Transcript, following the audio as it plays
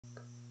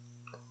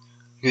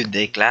Good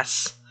day,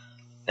 class.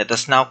 Let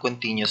us now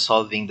continue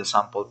solving the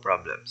sample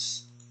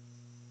problems.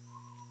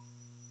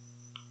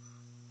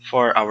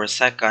 For our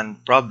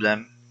second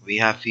problem, we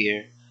have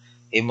here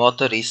a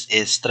motorist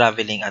is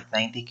traveling at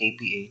 90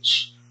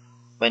 kph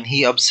when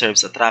he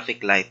observes a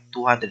traffic light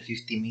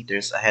 250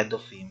 meters ahead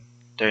of him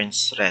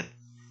turns red.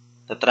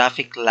 The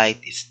traffic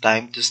light is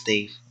timed to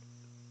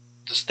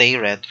stay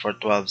red for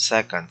 12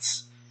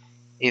 seconds.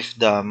 If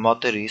the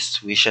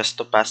motorist wishes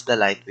to pass the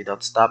light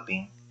without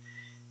stopping,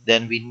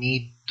 then we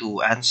need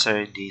to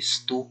answer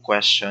these two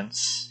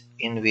questions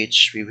in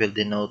which we will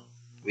denote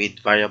with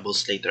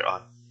variables later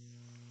on.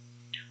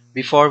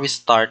 Before we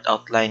start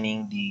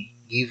outlining the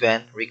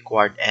given,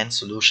 required, and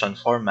solution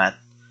format,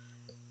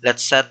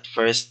 let's set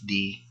first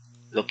the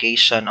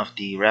location of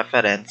the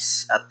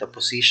reference at the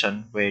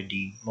position where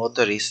the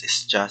motorist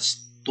is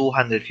just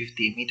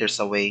 250 meters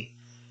away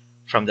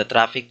from the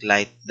traffic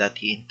light that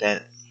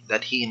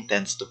he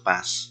intends to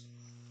pass.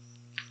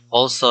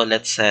 Also,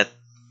 let's set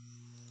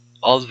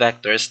all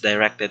vectors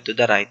directed to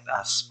the right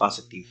as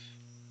positive.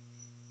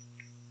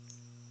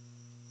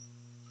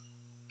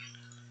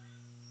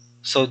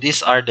 So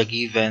these are the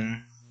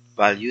given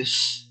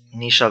values.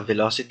 Initial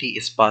velocity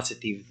is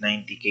positive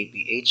 90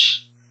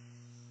 kph.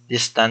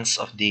 Distance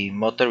of the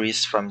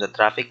motorist from the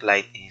traffic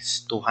light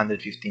is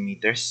 250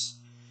 meters.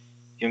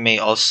 You may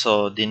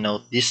also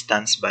denote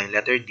distance by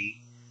letter D,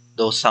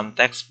 though some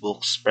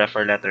textbooks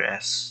prefer letter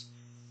S.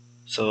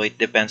 So it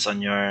depends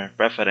on your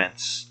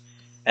preference.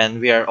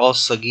 And we are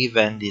also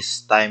given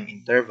this time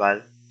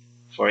interval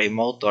for a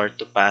motor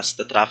to pass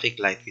the traffic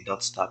light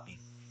without stopping.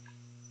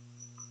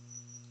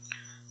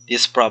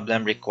 This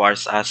problem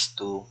requires us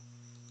to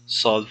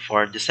solve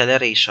for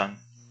deceleration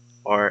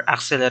or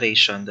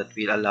acceleration that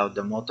will allow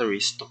the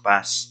motorist to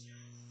pass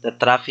the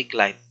traffic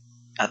light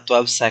at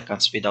 12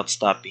 seconds without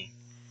stopping,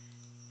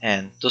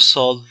 and to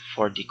solve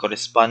for the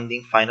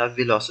corresponding final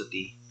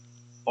velocity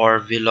or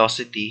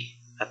velocity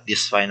at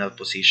this final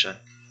position.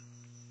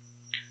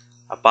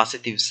 A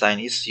positive sign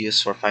is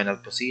used for final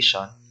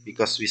position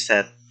because we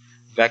set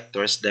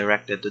vectors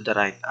directed to the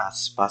right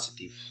as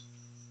positive.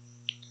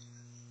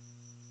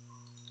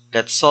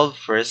 Let's solve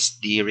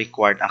first the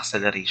required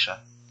acceleration.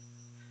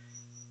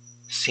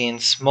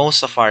 Since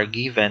most of our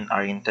given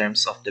are in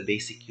terms of the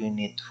basic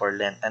unit for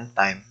length and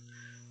time,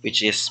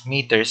 which is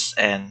meters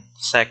and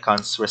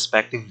seconds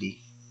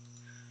respectively,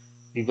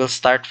 we will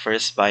start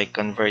first by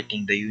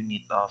converting the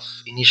unit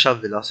of initial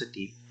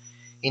velocity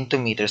into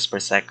meters per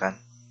second.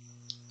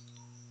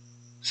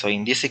 So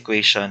in this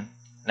equation,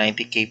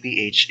 90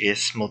 kph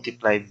is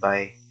multiplied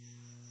by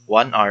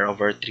 1 hour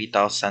over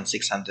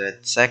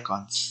 3,600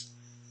 seconds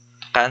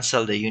to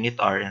cancel the unit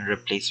hour and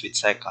replace with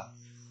second.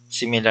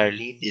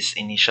 Similarly, this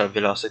initial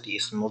velocity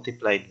is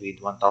multiplied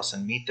with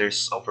 1,000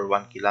 meters over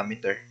 1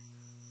 kilometer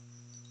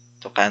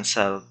to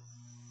cancel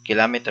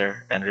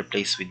kilometer and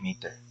replace with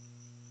meter.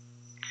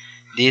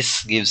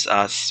 This gives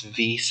us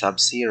v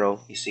sub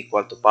 0 is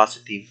equal to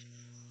positive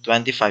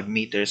 25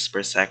 meters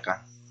per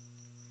second.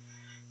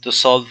 To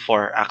solve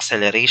for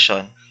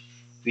acceleration,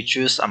 we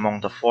choose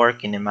among the four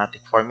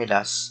kinematic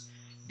formulas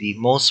the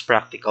most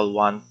practical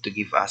one to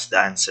give us the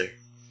answer.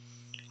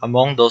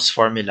 Among those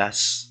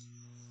formulas,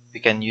 we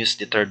can use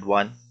the third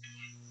one.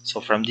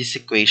 So from this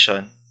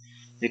equation,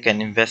 you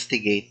can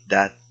investigate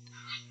that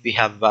we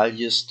have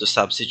values to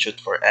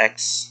substitute for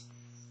x,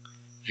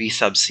 v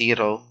sub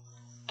 0,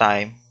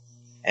 time,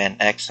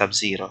 and x sub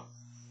 0,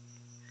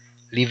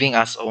 leaving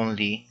us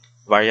only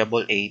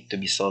variable a to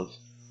be solved.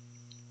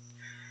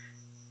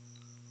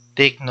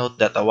 Take note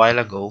that a while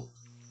ago,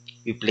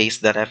 we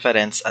placed the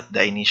reference at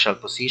the initial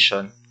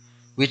position,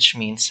 which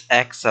means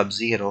x sub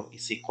 0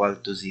 is equal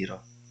to 0.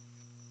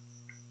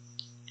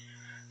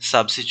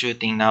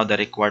 Substituting now the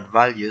required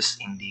values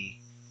in the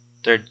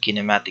third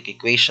kinematic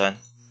equation,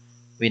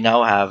 we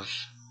now have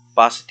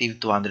positive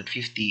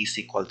 250 is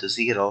equal to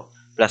 0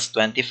 plus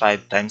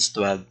 25 times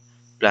 12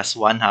 plus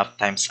 1 half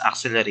times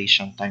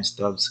acceleration times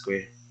 12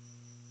 squared.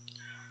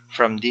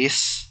 From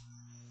this,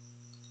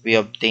 we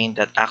obtain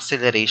that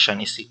acceleration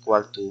is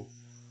equal to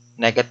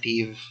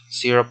negative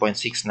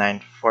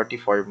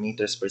 0.6944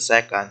 meters per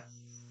second,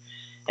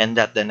 and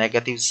that the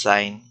negative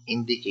sign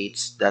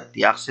indicates that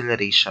the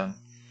acceleration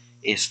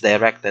is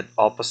directed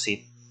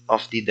opposite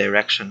of the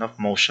direction of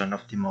motion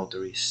of the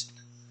motorist.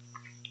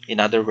 In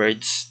other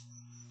words,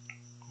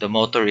 the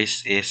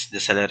motorist is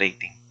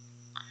decelerating.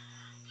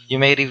 You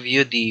may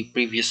review the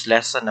previous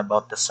lesson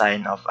about the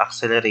sign of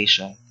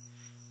acceleration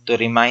to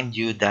remind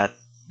you that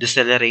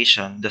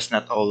deceleration does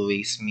not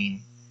always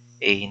mean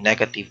a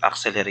negative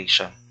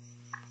acceleration.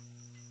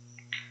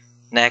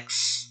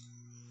 Next,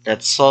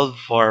 let's solve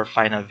for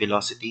final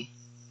velocity.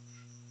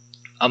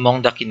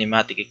 Among the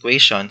kinematic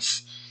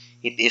equations,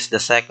 it is the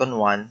second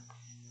one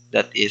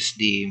that is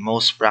the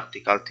most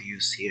practical to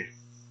use here.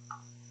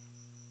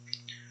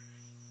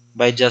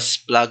 By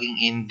just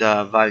plugging in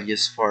the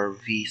values for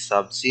v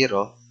sub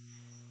 0,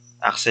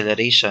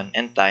 acceleration,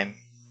 and time,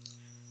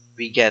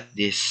 we get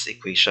this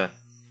equation.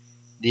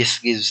 This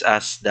gives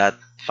us that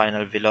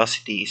final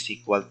velocity is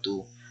equal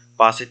to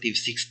positive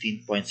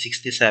 16.67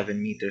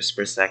 meters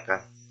per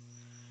second.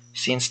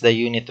 Since the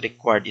unit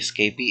required is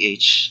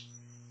kph,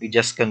 we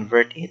just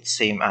convert it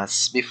same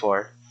as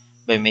before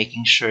by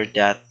making sure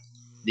that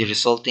the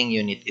resulting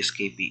unit is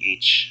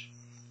kph.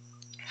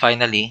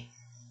 Finally,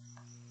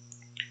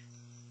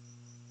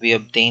 we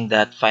obtain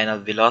that final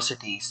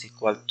velocity is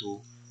equal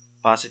to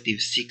positive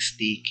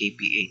 60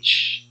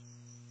 kph.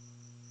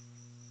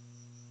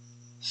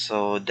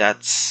 So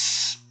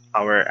that's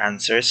our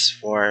answers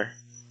for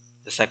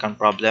the second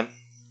problem.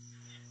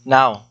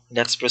 Now,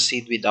 let's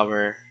proceed with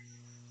our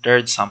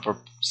third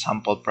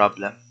sample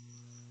problem.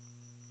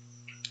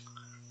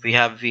 We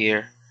have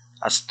here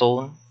a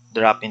stone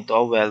drop into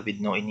a well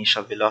with no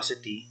initial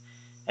velocity,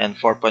 and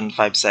 4.5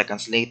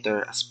 seconds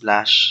later a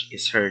splash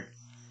is heard.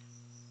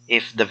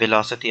 If the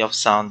velocity of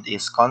sound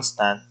is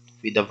constant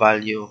with a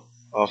value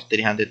of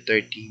 330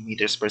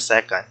 meters per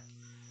second,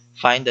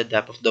 find the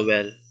depth of the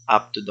well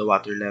up to the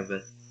water level.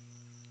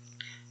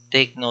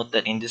 Take note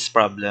that in this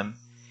problem,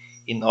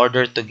 in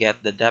order to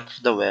get the depth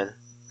of the well,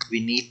 we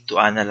need to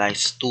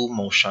analyze two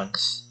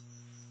motions.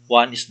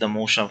 One is the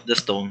motion of the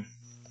stone,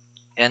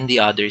 and the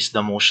other is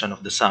the motion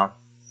of the sound.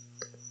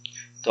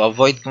 To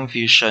avoid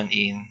confusion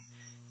in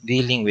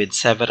dealing with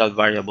several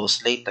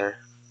variables later,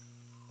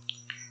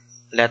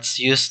 let's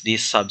use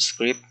this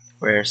subscript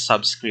where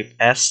subscript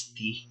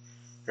ST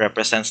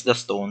represents the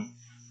stone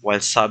while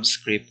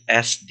subscript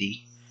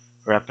SD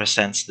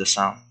represents the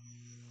sound.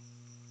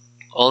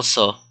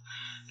 Also,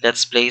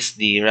 let's place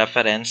the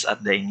reference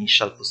at the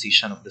initial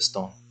position of the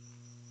stone.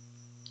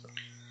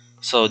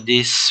 So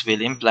this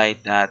will imply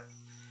that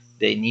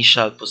the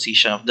initial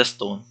position of the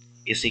stone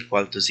is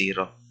equal to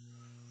 0.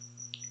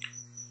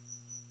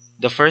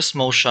 The first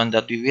motion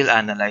that we will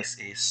analyze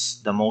is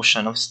the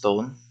motion of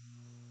stone,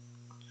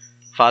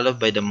 followed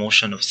by the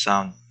motion of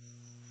sound.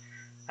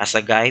 As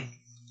a guide,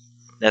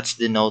 let's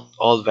denote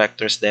all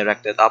vectors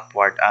directed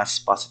upward as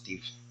positive.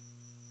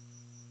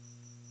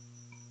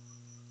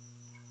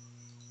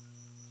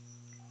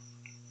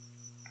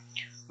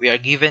 We are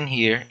given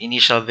here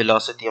initial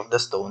velocity of the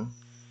stone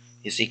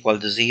is equal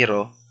to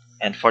 0,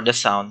 and for the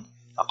sound,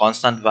 a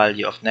constant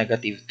value of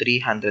negative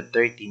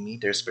 330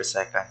 meters per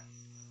second.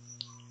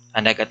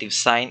 A negative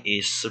sign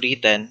is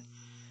written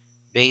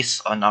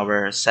based on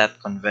our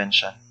set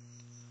convention.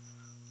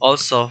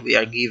 Also, we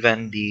are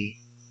given the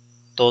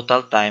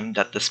total time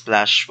that the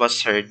splash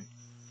was heard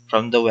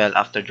from the well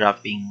after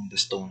dropping the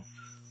stone.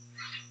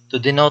 To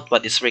denote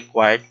what is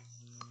required,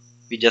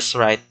 we just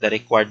write the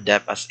required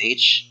depth as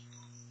h,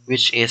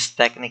 which is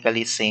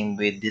technically same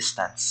with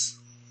distance.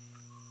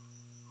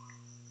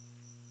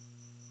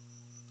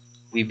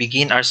 We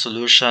begin our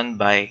solution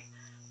by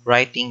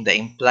writing the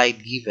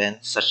implied given,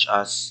 such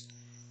as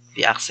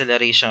the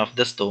acceleration of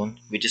the stone,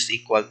 which is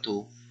equal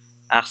to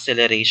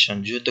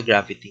acceleration due to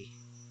gravity,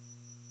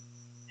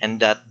 and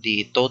that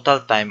the total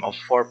time of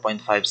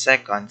 4.5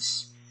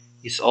 seconds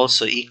is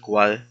also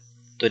equal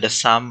to the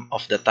sum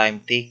of the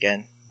time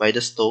taken by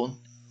the stone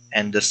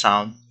and the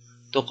sound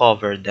to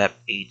cover depth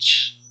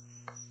h.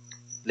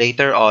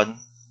 Later on,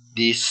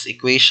 this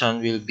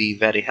equation will be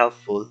very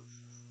helpful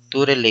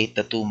to relate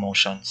the two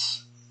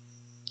motions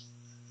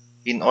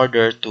in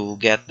order to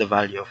get the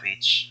value of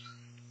h.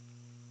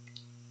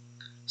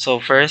 So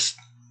first,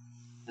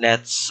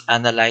 let's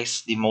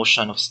analyze the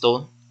motion of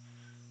stone.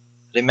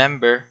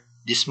 Remember,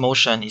 this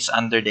motion is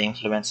under the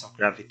influence of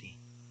gravity.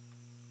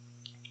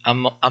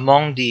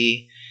 Among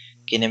the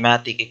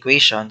kinematic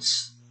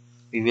equations,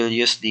 we will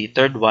use the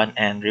third one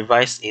and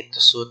revise it to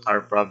suit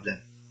our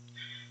problem.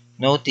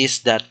 Notice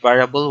that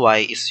variable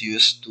y is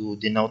used to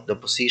denote the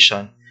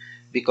position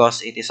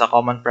because it is a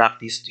common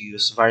practice to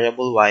use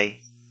variable y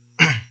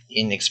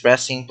in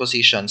expressing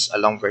positions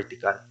along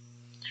vertical.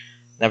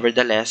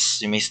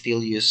 Nevertheless, you may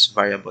still use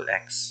variable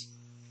x.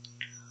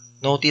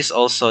 Notice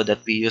also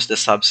that we use the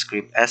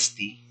subscript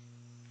st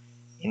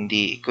in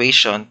the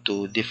equation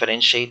to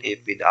differentiate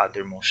it with the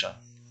other motion.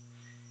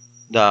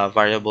 The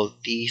variable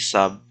t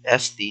sub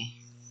st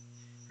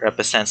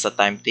represents the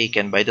time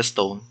taken by the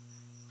stone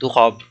to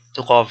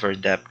cover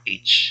depth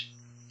h.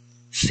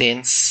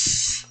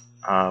 Since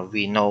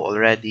we know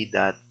already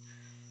that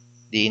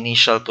the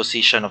initial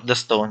position of the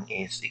stone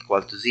is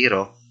equal to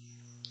 0,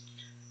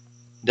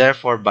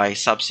 therefore by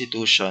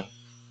substitution,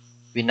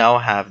 we now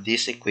have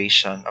this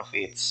equation of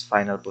its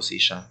final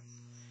position.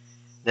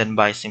 Then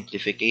by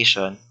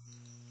simplification,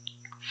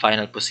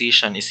 final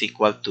position is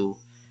equal to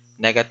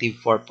negative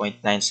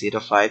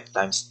 4.905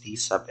 times t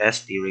sub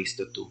st raised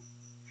to 2.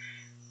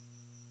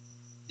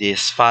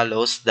 This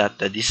follows that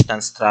the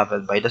distance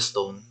traveled by the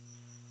stone,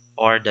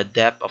 or the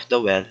depth of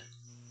the well,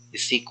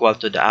 is equal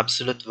to the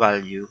absolute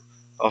value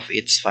of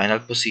its final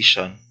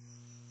position,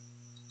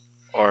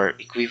 or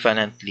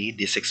equivalently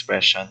this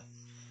expression.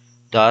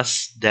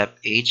 Thus,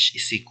 depth h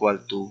is equal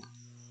to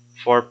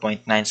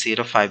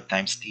 4.905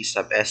 times t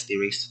sub st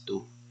raised to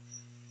 2.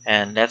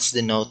 And let's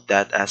denote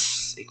that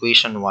as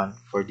equation 1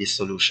 for this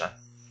solution.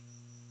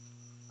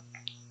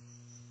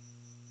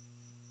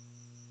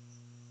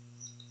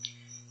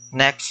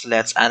 Next,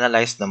 let's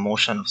analyze the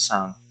motion of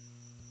sound.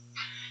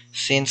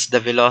 Since the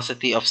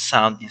velocity of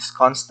sound is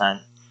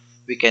constant,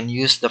 we can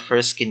use the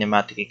first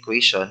kinematic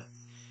equation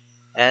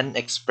and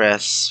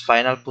express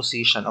final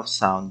position of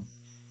sound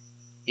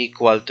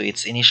equal to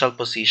its initial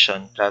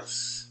position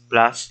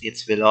plus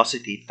its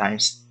velocity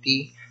times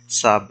t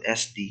sub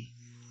sd,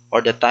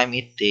 or the time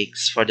it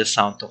takes for the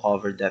sound to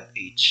cover depth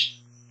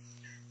h.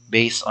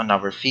 Based on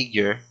our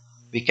figure,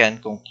 we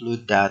can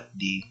conclude that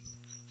the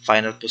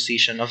final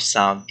position of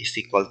sound is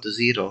equal to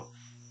 0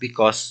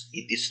 because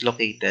it is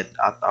located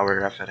at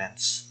our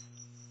reference.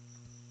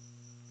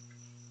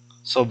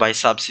 So by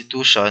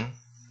substitution,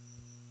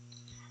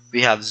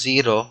 we have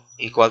 0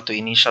 equal to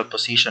initial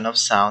position of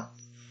sound,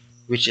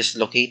 which is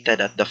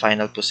located at the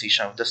final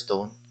position of the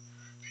stone,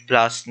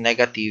 plus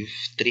negative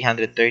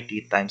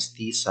 330 times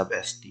t sub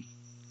st.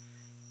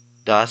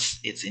 Thus,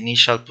 its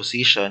initial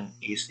position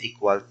is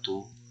equal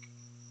to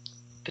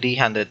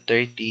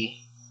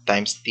 330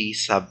 times t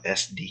sub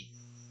sd.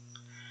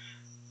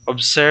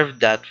 Observe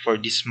that for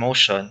this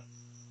motion,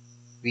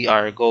 we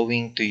are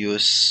going to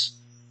use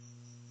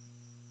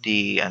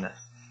the,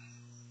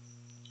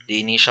 the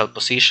initial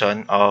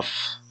position of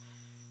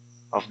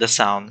the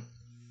sound,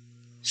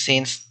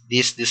 since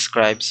this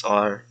describes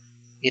or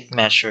it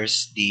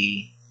measures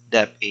the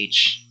depth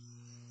h.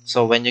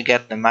 So when you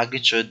get the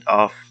magnitude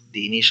of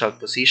the initial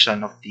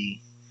position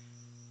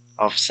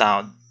of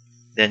sound,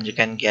 then you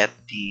can get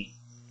the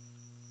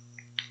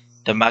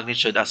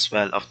magnitude as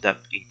well of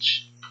depth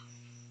h.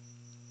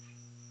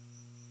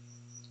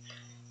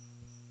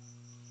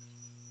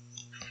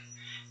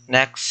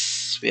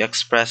 Next, we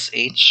express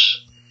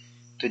h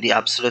to the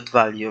absolute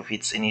value of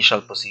its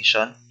initial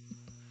position,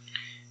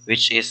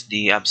 which is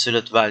the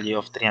absolute value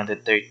of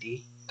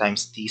 330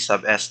 times t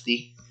sub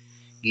st,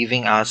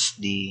 giving us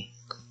the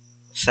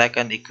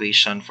second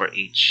equation for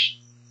h.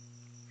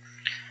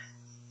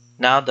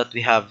 Now that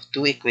we have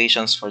two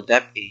equations for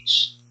depth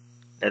h,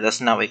 let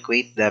us now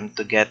equate them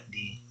to get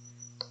the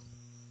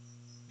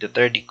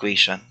third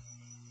equation.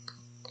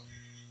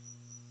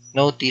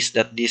 Notice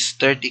that this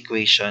third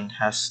equation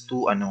has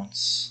two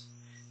unknowns.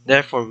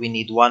 Therefore, we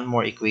need one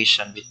more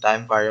equation with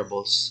time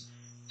variables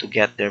to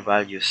get their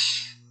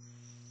values.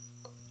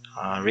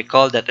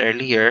 Recall that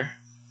earlier,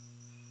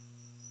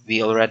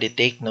 we already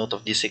take note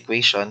of this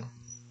equation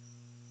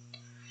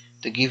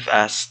to give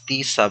us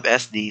t sub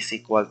sd is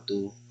equal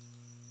to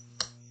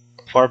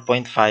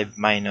 4.5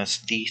 minus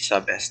t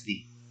sub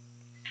sd.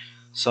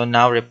 So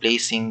now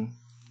replacing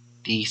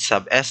t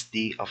sub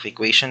sd of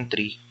equation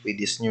 3 with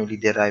this newly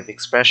derived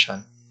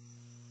expression,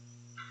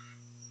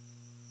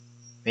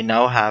 we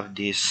now have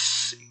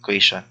this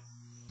equation.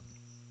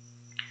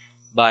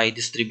 By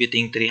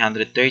distributing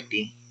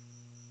 330,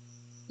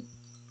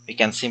 we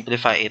can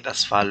simplify it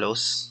as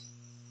follows.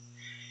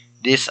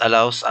 This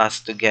allows us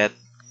to get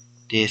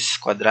this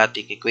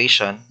quadratic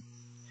equation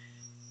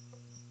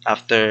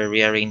after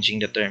rearranging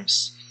the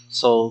terms.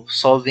 So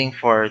solving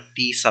for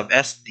t sub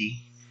st,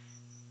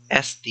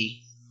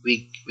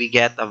 we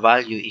get a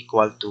value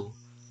equal to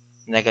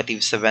negative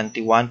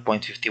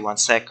 71.51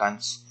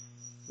 seconds,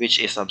 which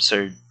is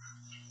absurd,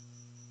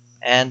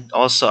 and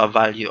also a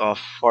value of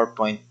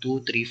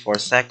 4.234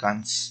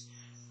 seconds,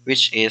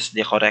 which is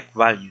the correct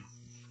value.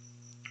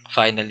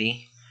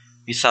 Finally,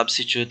 we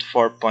substitute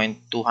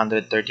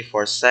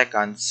 4.234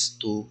 seconds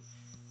to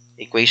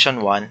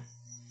equation 1,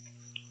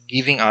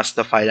 giving us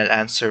the final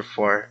answer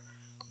for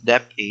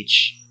depth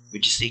h,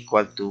 which is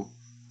equal to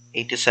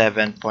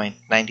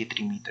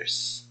 87.93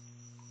 meters.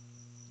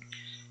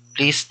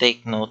 Please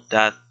take note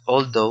that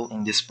although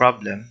in this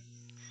problem,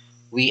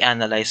 we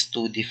analyze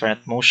two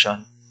different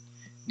motions,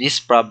 this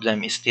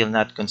problem is still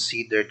not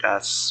considered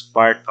as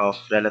part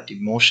of relative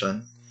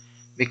motion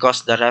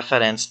because the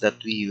reference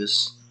that we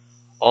use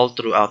all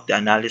throughout the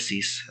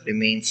analysis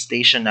remains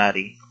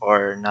stationary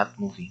or not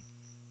moving.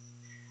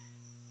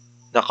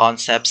 The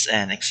concepts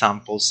and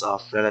examples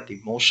of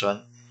relative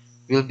motion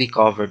will be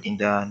covered in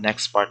the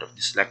next part of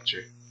this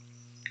lecture.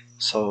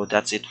 So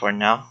that's it for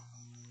now.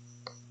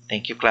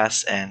 Thank you,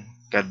 class, and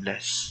God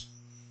bless.